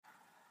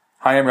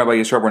Hi, I'm Rabbi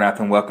Yisrael Bernath,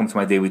 and welcome to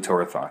my Daily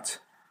Torah Thoughts.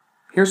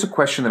 Here's a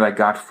question that I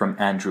got from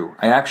Andrew.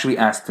 I actually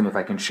asked him if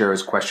I can share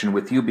his question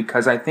with you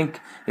because I think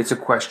it's a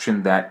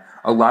question that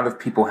a lot of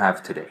people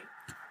have today.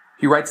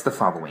 He writes the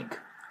following: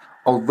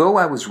 Although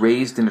I was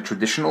raised in a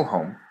traditional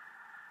home,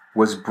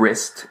 was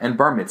brist and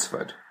bar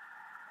mitzvahed,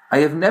 I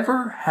have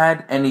never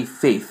had any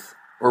faith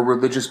or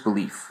religious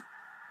belief.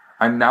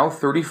 I'm now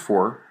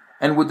 34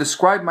 and would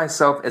describe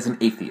myself as an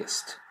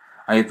atheist.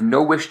 I have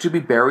no wish to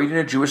be buried in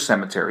a Jewish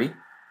cemetery,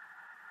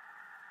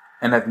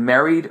 and I've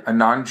married a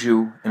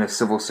non-Jew in a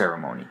civil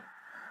ceremony.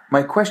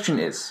 My question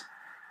is,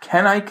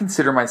 can I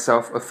consider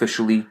myself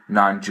officially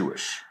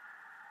non-Jewish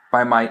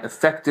by my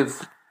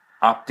effective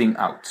opting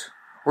out?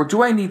 Or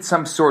do I need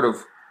some sort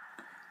of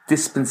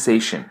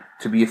dispensation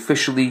to be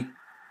officially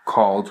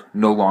called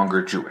no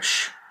longer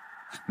Jewish?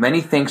 Many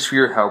thanks for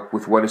your help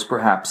with what is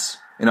perhaps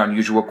an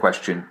unusual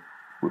question.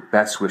 With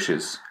best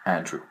wishes,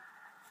 Andrew.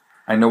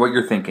 I know what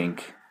you're thinking.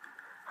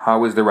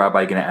 How is the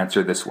rabbi going to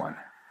answer this one?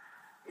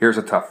 Here's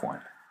a tough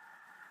one.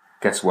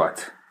 Guess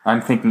what? I'm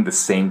thinking the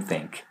same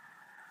thing.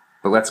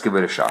 But let's give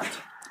it a shot.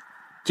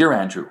 Dear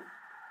Andrew,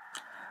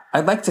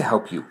 I'd like to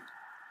help you,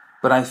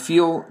 but I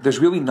feel there's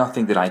really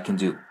nothing that I can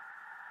do.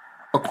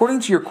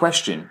 According to your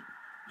question,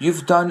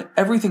 you've done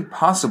everything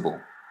possible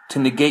to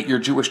negate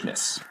your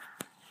Jewishness.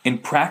 In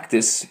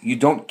practice, you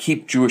don't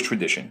keep Jewish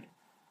tradition.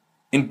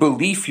 In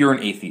belief, you're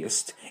an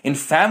atheist. In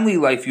family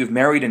life, you've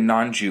married a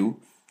non-Jew,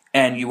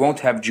 and you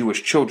won't have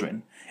Jewish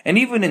children. And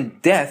even in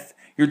death,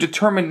 you're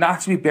determined not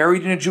to be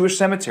buried in a Jewish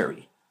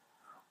cemetery.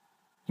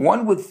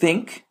 One would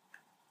think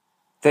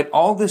that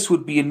all this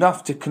would be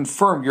enough to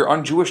confirm your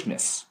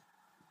un-Jewishness.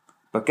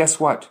 But guess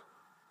what?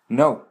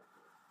 No.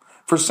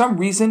 For some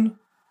reason,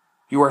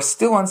 you are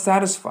still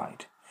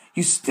unsatisfied.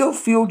 You still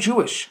feel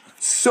Jewish,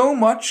 so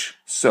much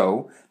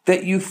so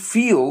that you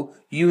feel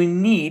you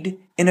need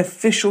an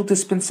official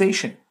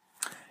dispensation.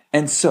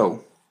 And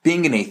so,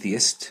 being an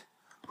atheist,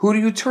 who do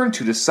you turn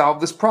to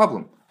solve this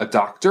problem? A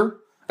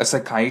doctor? A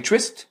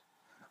psychiatrist?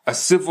 A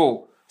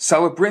civil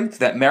celebrant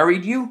that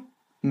married you?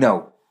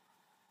 No.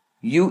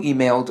 You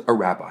emailed a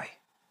rabbi.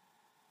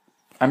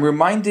 I'm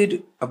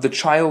reminded of the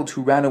child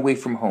who ran away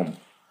from home,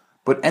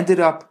 but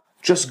ended up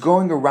just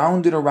going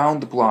around and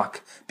around the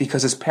block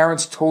because his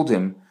parents told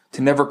him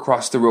to never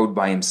cross the road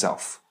by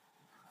himself.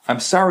 I'm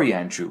sorry,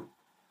 Andrew.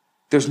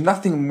 There's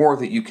nothing more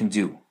that you can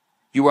do.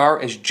 You are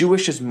as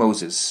Jewish as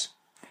Moses,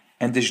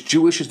 and as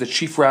Jewish as the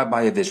chief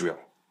rabbi of Israel.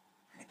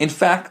 In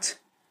fact,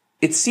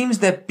 it seems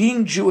that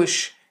being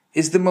Jewish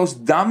is the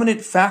most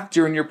dominant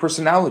factor in your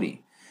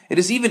personality. It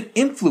is even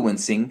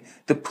influencing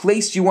the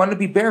place you want to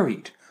be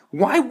buried.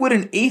 Why would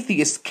an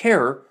atheist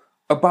care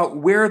about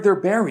where they're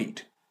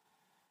buried?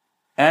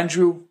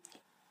 Andrew,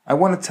 I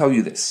want to tell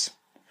you this.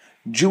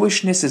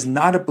 Jewishness is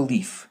not a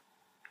belief.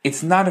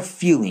 It's not a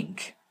feeling.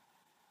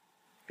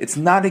 It's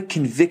not a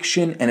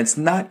conviction, and it's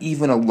not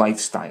even a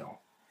lifestyle.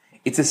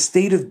 It's a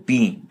state of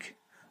being.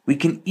 We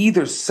can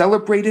either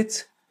celebrate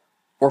it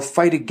or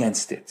fight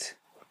against it.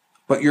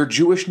 But your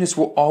Jewishness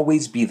will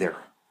always be there.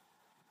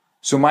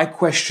 So my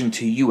question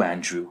to you,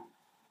 Andrew,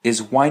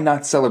 is why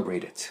not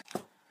celebrate it?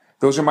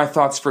 Those are my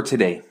thoughts for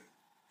today.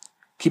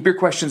 Keep your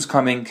questions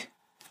coming.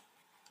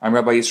 I'm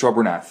Rabbi Yisrael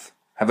Bernath.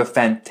 Have a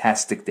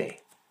fantastic day.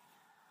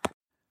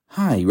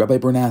 Hi, Rabbi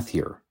Bernath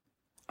here.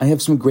 I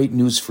have some great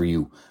news for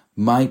you.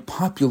 My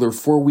popular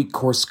 4-week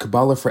course,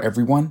 Kabbalah for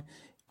Everyone,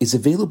 is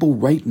available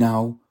right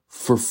now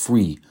for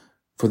free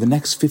for the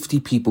next 50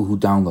 people who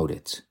download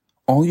it.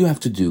 All you have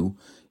to do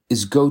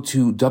is go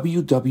to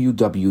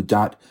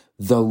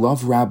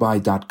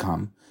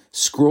www.theloverabbi.com,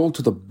 scroll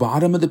to the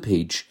bottom of the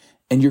page,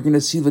 and you're going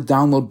to see the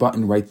download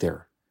button right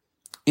there.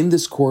 In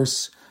this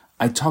course,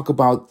 I talk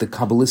about the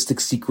Kabbalistic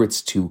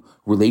secrets to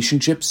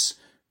relationships,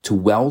 to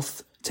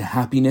wealth, to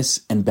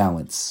happiness, and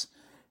balance.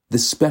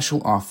 This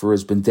special offer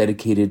has been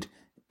dedicated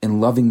in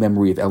loving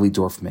memory of Ellie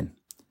Dorfman.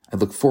 I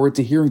look forward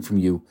to hearing from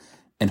you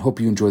and hope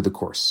you enjoy the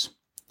course.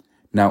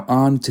 Now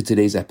on to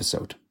today's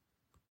episode.